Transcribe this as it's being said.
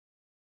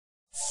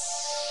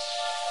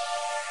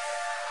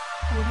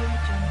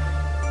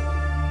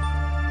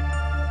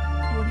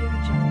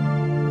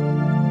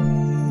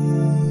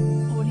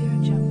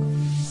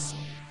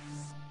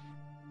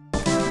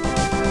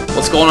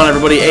What's going on,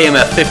 everybody?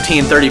 AMF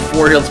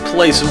 1534 here. Let's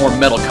play some more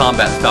Metal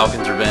Combat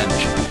Falcon's Revenge.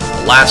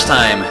 Last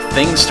time,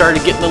 things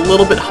started getting a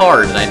little bit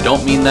hard, and I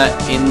don't mean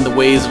that in the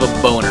ways of a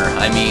boner.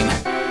 I mean,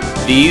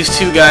 these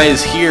two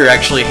guys here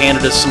actually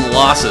handed us some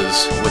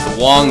losses, with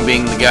Wong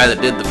being the guy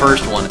that did the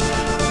first one.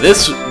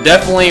 This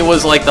definitely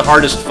was like the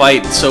hardest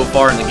fight so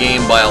far in the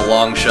game by a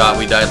long shot.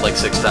 We died like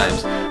 6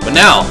 times. But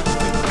now,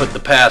 we put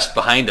the past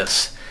behind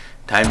us.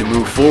 Time to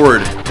move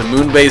forward to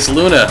Moonbase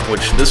Luna,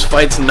 which this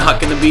fight's not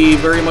going to be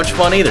very much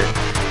fun either.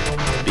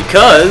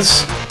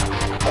 Because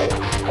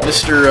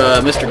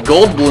Mr.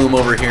 Goldblum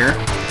over here,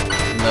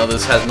 even though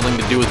this has nothing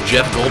to do with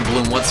Jeff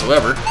Goldblum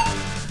whatsoever,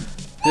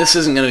 this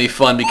isn't going to be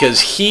fun because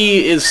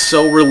he is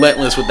so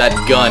relentless with that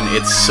gun.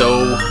 It's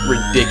so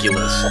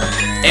ridiculous.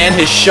 And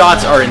his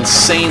shots are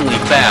insanely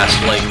fast.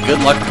 Like, good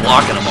luck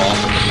blocking them all.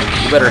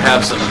 You better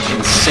have some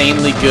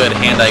insanely good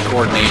hand-eye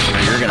coordination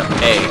or you're going to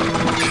pay.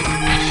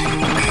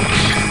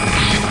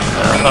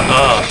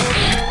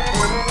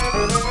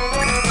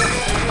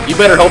 You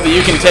better hope that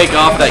you can take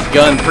off that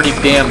gun pretty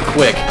damn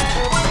quick.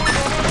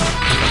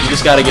 You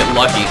just gotta get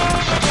lucky.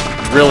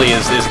 Really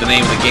is the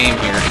name of the game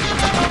here.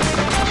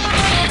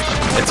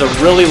 It's a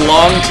really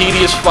long,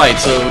 tedious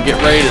fight, so get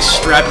ready to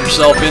strap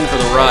yourself in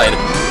for the ride.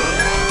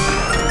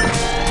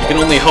 You can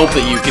only hope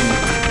that you can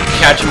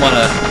catch him on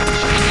a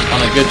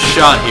good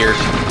shot here.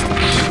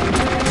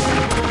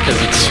 Because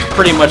it's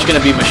pretty much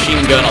gonna be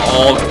machine gun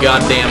all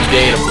goddamn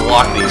day to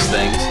block these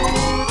things.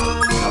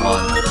 Come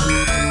on.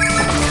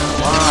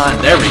 Come on.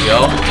 There we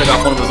go. Took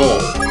off one of his old.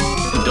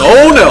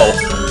 Oh no!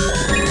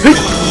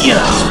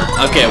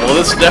 Okay, well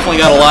this definitely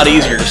got a lot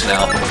easier just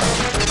now.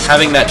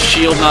 Having that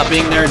shield not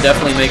being there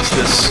definitely makes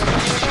this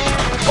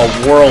a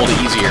world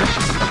easier.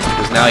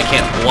 Because now he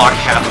can't block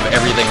half of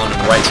everything on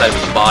the right side of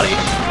his body.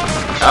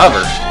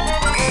 However,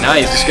 now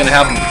he's just going to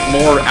have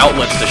more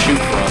outlets to shoot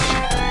from.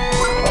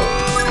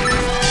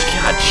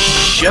 God,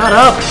 shut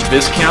up,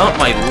 Viscount,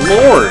 my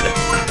lord!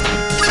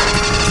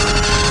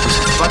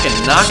 Fucking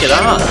knock it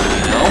off,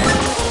 you know?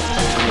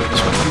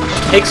 Just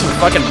take some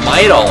fucking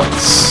Midol and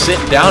sit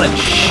down and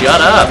shut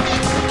up.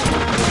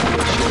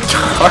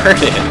 Darn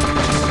it.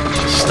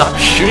 Stop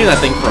shooting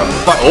that thing for a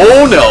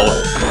oh no!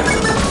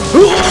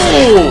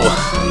 Ooh!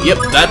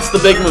 Yep, that's the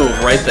big move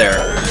right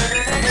there.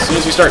 As soon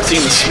as you start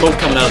seeing the smoke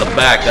coming out of the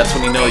back, that's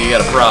when you know you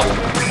got a problem.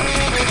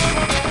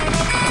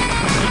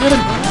 You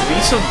gotta be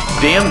so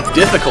damn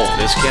difficult,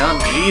 Viscount.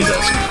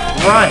 Jesus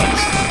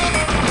Christ.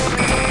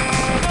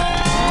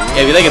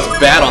 Yeah, if you think it's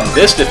bad on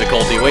this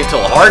difficulty, wait till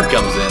hard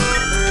comes in.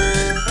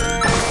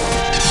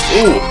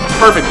 Ooh,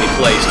 perfectly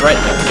placed, right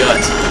in the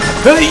guts.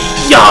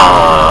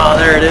 Hey-ya!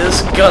 There it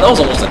is. God, that was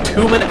almost a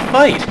 2-minute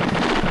fight.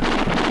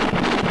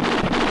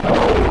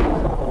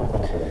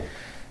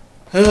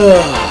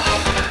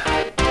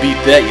 Beat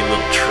that, you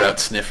little trout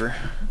sniffer.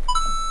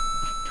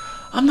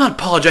 I'm not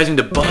apologizing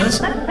to Buzz.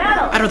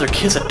 I'd rather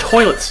kiss a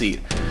toilet seat.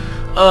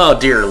 Oh,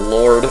 dear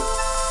Lord.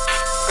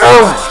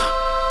 Oh.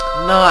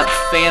 Not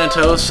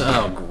Thanatos.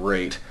 Oh,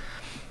 great.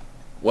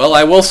 Well,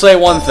 I will say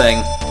one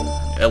thing.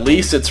 At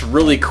least it's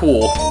really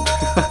cool.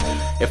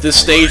 If this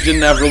stage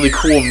didn't have really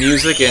cool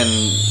music and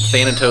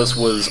Thanatos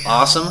was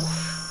awesome,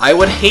 I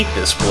would hate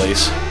this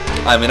place.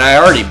 I mean, I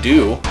already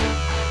do.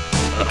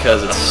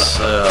 Because it's,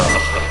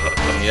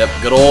 yep,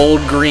 good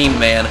old green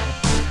man.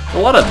 A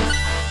lot of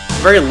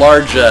very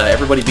large,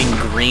 everybody being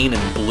green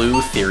and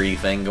blue theory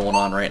thing going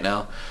on right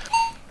now.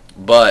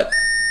 But,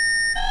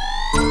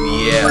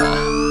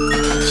 yeah.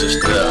 It's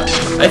just,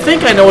 I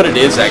think I know what it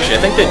is, actually.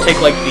 I think they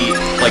take, like, ooh,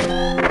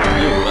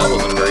 that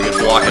wasn't a very good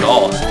block at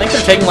all. I think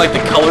they're taking, like,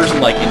 the colors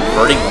and, like,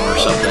 inverting them or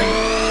something.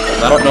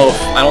 I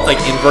don't think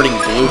inverting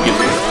blue gives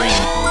you green.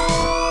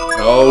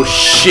 Oh,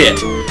 shit.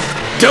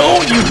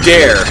 Don't you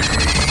dare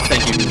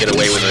think you can get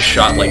away with a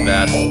shot like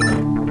that.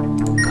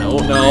 No,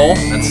 no,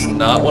 that's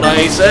not what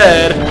I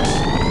said.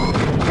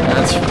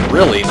 That's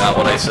really not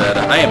what I said.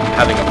 I am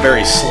having a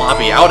very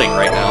sloppy outing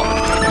right now.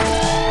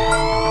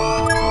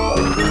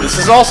 This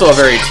is also a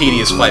very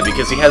tedious fight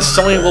because he has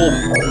so many little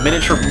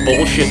miniature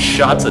bullshit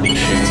shots that he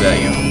shoots at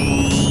you.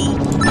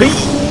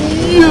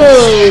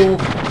 Yo!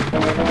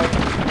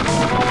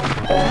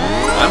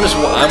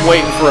 I'm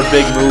waiting for a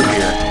big move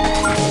here.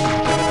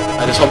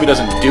 I just hope he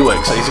doesn't do it,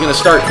 because he's going to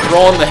start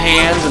throwing the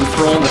hands and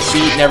throwing the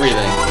feet and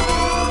everything.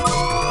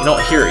 You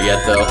don't hear it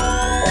yet, though.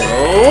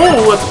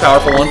 Oh, that's a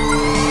powerful one.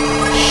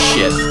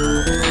 Shit.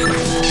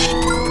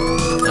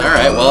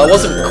 Alright, well, it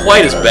wasn't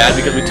quite as bad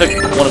because we took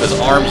one of his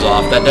arms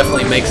off. That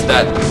definitely makes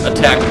that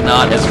attack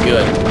not as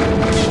good.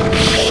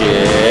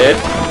 Shit.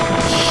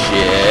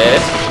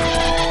 Shit.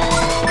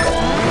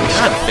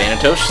 God,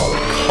 Thanatos,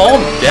 calm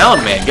down,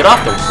 man. Get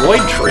off the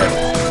roid trip.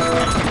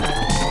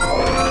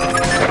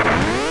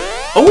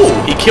 Oh,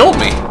 he killed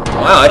me.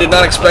 Wow, I did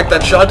not expect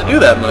that shot to do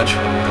that much.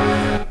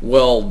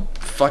 Well,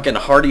 fucking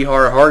hardy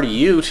har hardy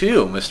you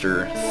too,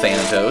 Mr.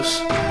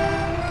 Thanatos.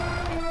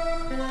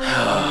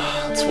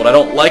 Let's That's what I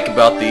don't like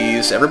about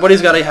these. Everybody's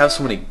got to have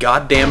so many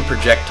goddamn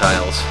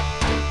projectiles.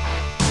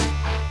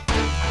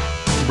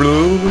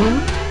 Good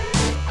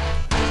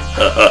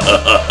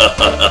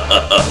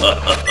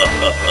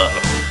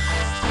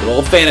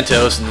old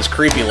Thanatos and this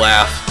creepy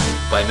laugh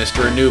by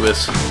Mr.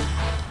 Anubis.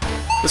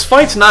 This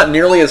fight's not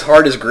nearly as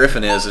hard as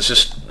Griffin is. It's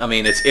just, I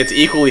mean, it's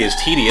equally as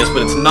tedious,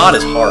 but it's not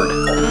as hard.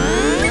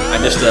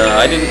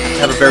 I didn't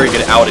have a very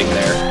good outing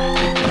there.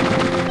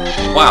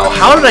 Wow,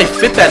 how did I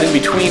fit that in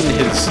between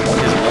his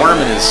arm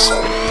and his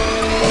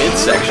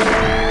midsection?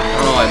 I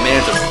don't know how I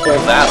managed to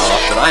pull that off,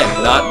 but I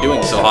am not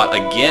doing so hot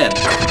again.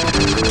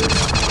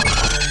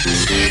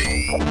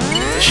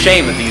 It's a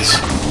shame that these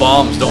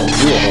bombs don't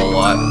do a whole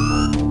lot.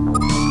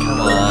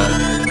 Come on.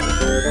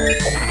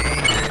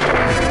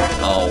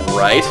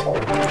 Alright.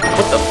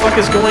 What the fuck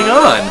is going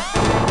on?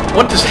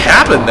 What just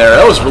happened there?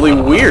 That was really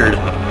weird.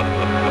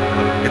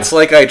 It's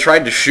like I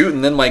tried to shoot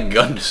and then my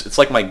gun... It's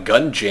like my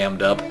gun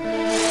jammed up.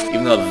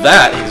 Even though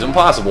that is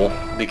impossible,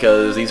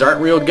 because these aren't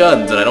real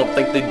guns and I don't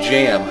think they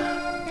jam.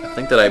 I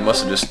think that I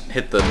must have just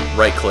hit the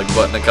right-click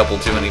button a couple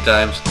too many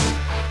times.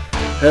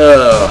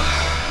 Oh,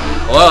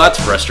 well, that's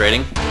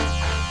frustrating.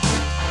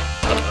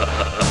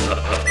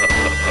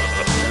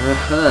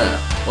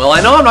 Well,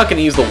 I know I'm not going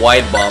to use the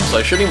wide bomb, so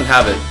I shouldn't even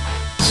have it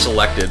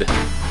selected.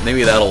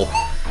 Maybe that'll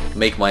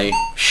make my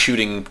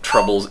shooting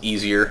troubles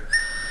easier.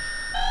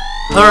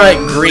 Alright,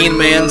 green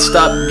man,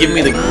 stop giving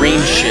me the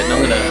green shit, and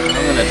I'm gonna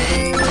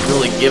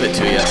really give it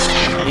to you.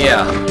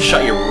 Yeah,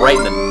 shot you right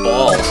in the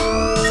balls.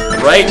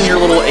 Right in your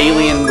little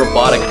alien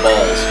robotic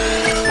balls.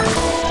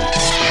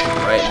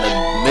 Right in the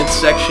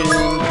midsection.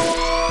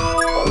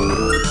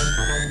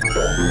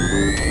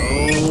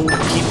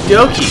 Okie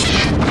dokie.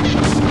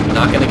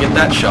 Not gonna get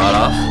that shot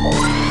off.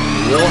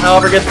 Will,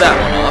 however, get that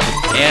one off.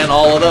 And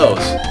all of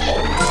those.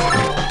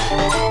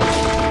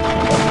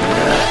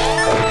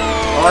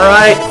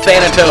 Alright,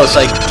 Thanatos,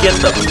 I get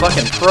the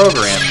fucking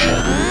program, man.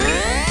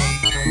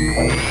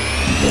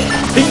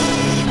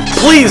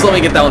 Please let me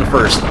get that one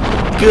first.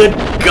 Good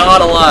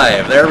God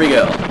alive. There we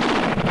go.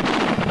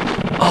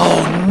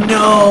 Oh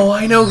no,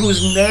 I know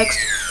who's next.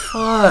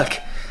 Fuck.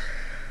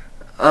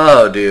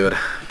 Oh, dude.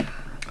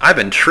 I've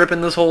been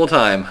tripping this whole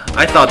time.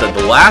 I thought that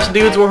the last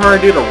dudes were hard,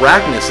 dude.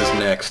 Arachnus is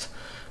next.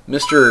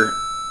 Mr.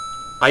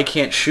 I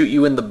can't shoot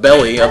you in the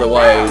belly,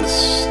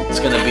 otherwise it's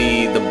gonna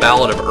be the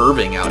Ballad of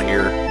Irving out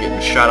here, getting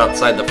shot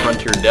outside the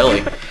Frontier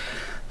Deli.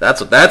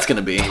 That's what that's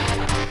gonna be.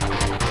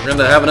 We're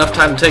gonna have enough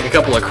time to take a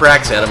couple of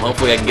cracks at him.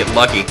 Hopefully I can get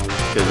lucky,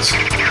 because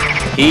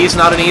he's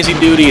not an easy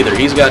dude either.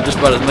 He's got just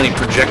about as many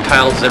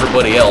projectiles as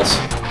everybody else.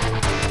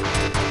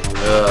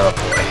 Oh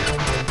boy.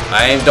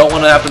 I don't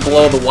want to have to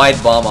blow the wide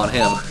bomb on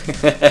him.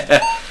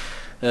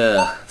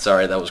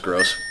 Sorry, that was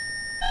gross.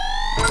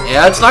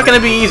 Yeah, it's not going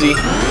to be easy,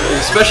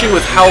 especially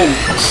with how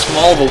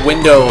small of a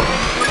window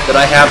that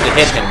I have to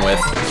hit him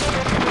with.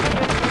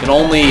 You can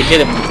only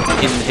hit him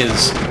in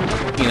his,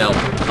 you know,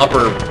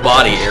 upper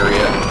body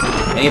area.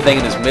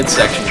 Anything in his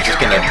midsection is just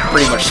going to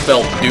pretty much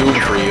spell doom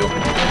for you.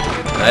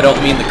 And I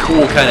don't mean the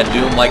cool kind of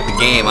doom like the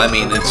game. I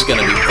mean it's going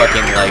to be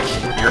fucking like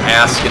your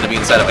ass is going to be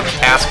inside of a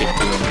casket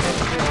doom.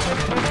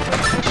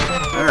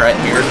 Alright,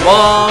 here's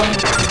bomb.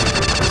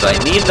 Because I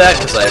need that,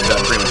 because I've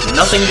done pretty much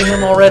nothing to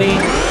him already.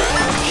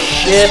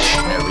 Shit.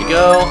 There we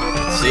go.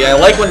 See, I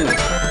like when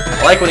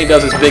he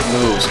does his big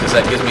moves, because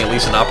that gives me at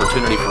least an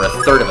opportunity for a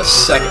third of a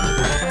second.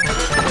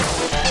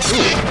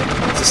 Ooh.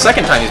 It's the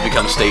second time he's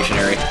become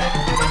stationary.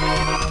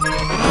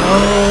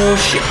 Oh,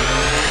 shit.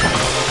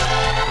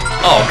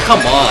 Oh,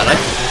 come on.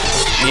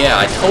 Yeah,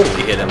 I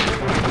totally hit him.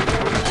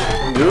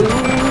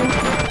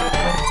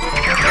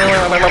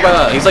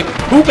 He's like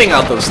pooping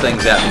out those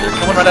things at me. They're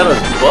coming right out of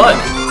his butt.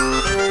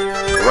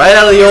 Right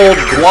out of the old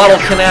Guadal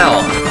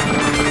Canal.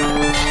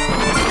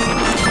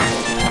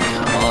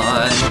 Come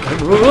on.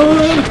 Come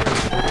on.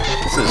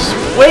 This is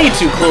way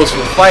too close to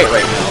a fight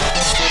right now.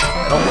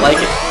 I don't like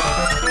it.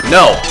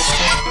 No.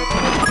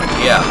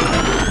 Yeah.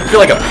 I feel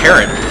like a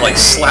parent, like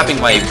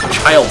slapping my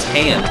child's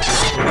hand.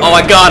 Oh,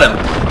 I got him!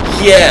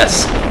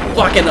 Yes!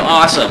 Fucking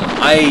awesome!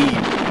 I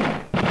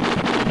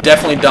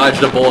definitely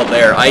dodged a bullet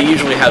there. I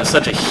usually have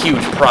such a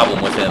huge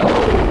problem with him.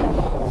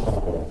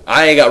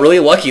 I got really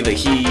lucky that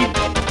he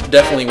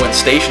definitely went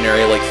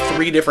stationary like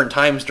 3 different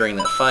times during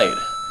that fight.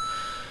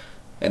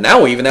 And now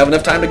we even have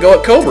enough time to go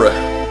at Cobra.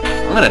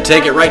 I'm gonna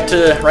take it right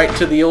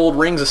to the old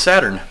Rings of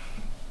Saturn.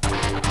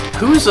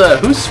 Whose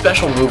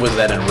special move was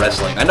that in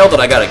wrestling? I know that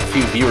I got a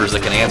few viewers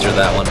that can answer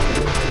that one.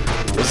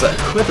 Was that,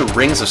 who had the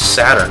Rings of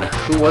Saturn?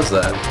 Who was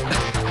that?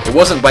 It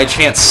wasn't by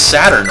chance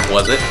Saturn,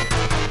 was it?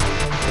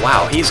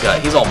 Wow, he's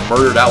all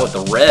murdered out with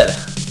the red.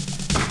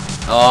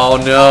 Oh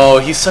no,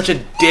 he's such a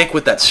dick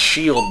with that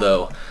shield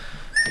though.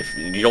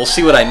 You'll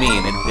see what I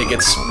mean. It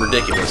gets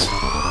ridiculous.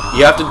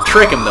 You have to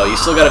trick him though. You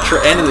still got to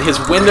trick, and his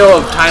window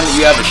of time that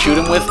you have to shoot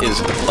him with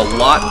is a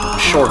lot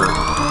shorter.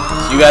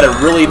 So you got to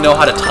really know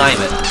how to time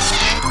it.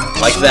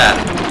 Like that.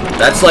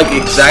 That's like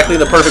exactly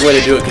the perfect way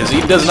to do it, because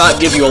he does not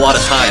give you a lot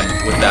of time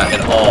with that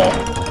at all.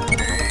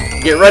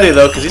 Get ready,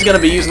 though, because he's going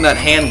to be using that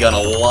handgun a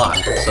lot.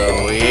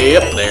 So,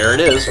 yep, there it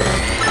is.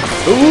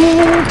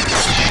 Ooh!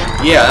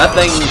 Yeah, that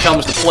thing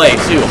comes to play,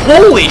 too.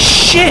 Holy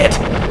shit!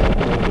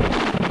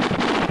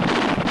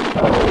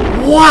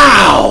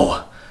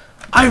 Wow!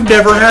 I've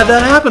never had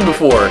that happen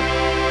before.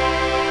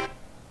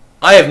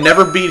 I have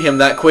never beat him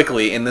that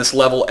quickly in this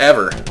level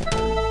ever.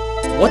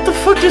 What the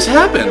fuck just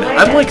happened?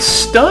 I'm like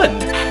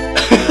stunned.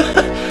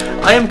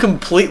 I am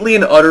completely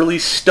and utterly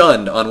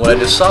stunned on what I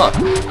just saw.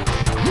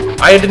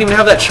 I didn't even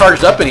have that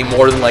charged up any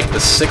more than like the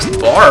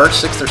 6th or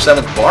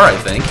 7th bar, I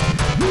think.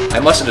 I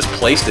must have just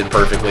placed it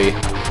perfectly,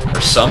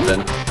 or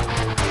something.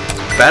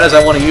 Bad as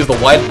I want to use the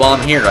wide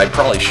bomb here, I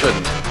probably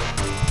shouldn't.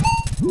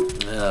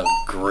 Oh,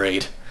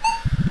 great.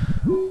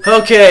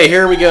 Okay,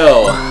 here we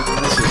go.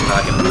 This is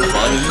not going to be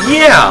fun.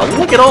 Yeah,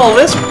 look at all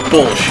this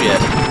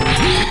bullshit.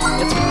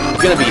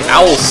 It's going to be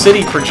Owl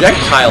City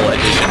Projectile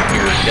Edition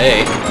here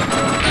today.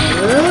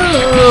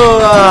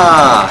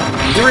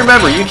 You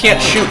remember, you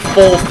can't shoot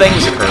full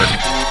things at her.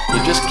 You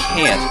just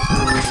can't.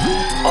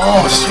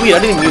 Oh, sweet! I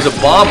didn't even use a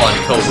bomb on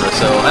Cobra,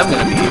 so I'm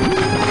gonna be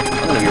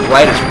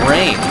right as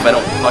rain if I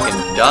don't fucking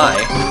die.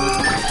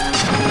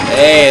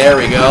 Hey, there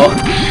we go.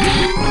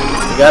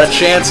 We got a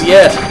chance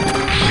yet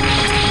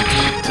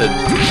to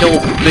kill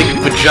Big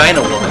Vagina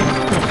Woman.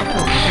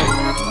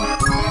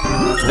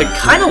 It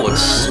kind of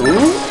looks.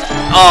 Ooh.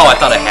 Oh, I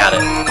thought I had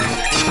it.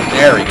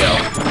 There we go.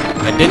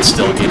 I did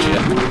still get you.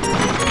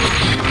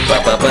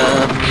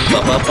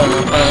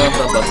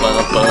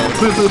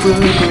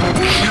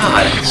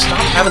 God,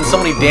 stop having so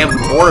many damn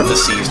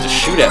orifices to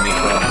shoot at me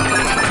from.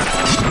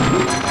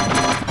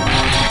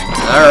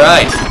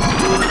 Alright.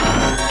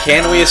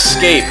 Can we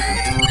escape?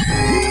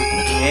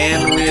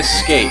 Can we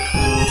escape?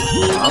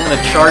 I'm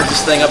gonna charge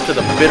this thing up to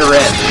the bitter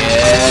end.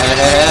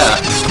 Yeah!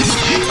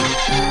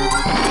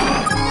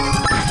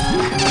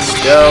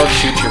 Go,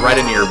 shoot you right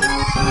into your...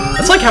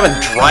 It's like having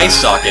dry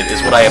socket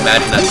is what I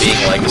imagine that being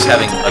like, just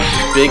having a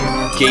big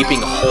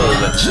gaping hole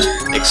that's just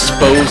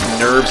exposed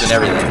nerves and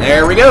everything.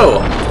 There we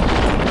go!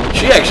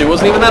 She actually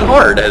wasn't even that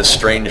hard, as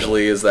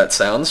strangely as that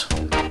sounds.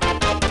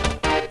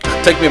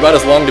 It'd take me about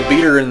as long to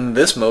beat her in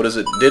this mode as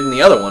it did in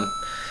the other one.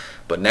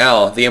 But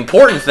now, the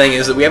important thing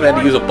is that we haven't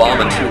had to use a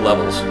bomb in 2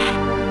 levels.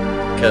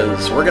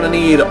 Because we're going to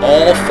need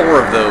all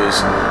 4 of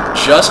those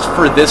just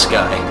for this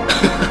guy.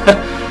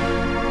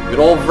 Good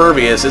old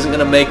Vervius isn't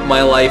going to make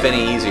my life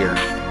any easier.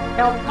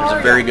 There's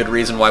a very good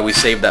reason why we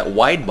saved that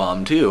wide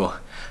bomb too,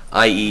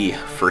 i.e.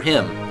 for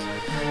him.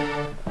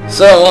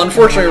 So,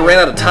 unfortunately we ran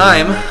out of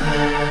time,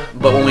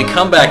 but when we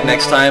come back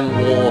next time,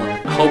 we'll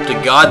hope to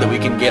God that we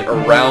can get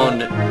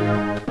around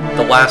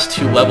the last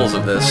 2 levels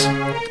of this.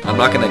 I'm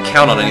not going to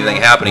count on anything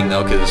happening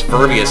though, because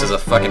Vervius is a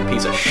fucking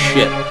piece of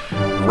shit.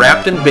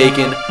 Wrapped in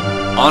bacon,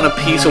 on a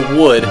piece of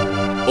wood,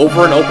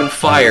 over an open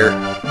fire,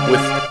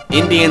 with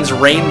Indians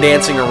rain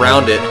dancing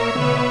around it,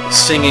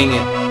 singing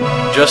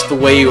Just the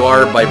Way You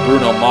Are by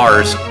Bruno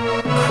Mars,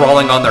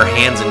 crawling on their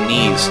hands and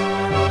knees.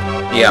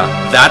 Yeah,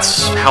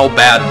 that's how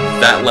bad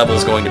that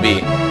level's going to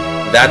be.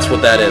 That's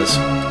what that is.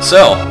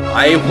 So,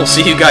 I will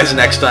see you guys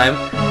next time,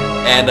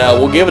 and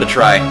we'll give it a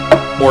try.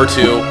 Or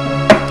 2,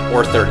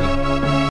 or 30.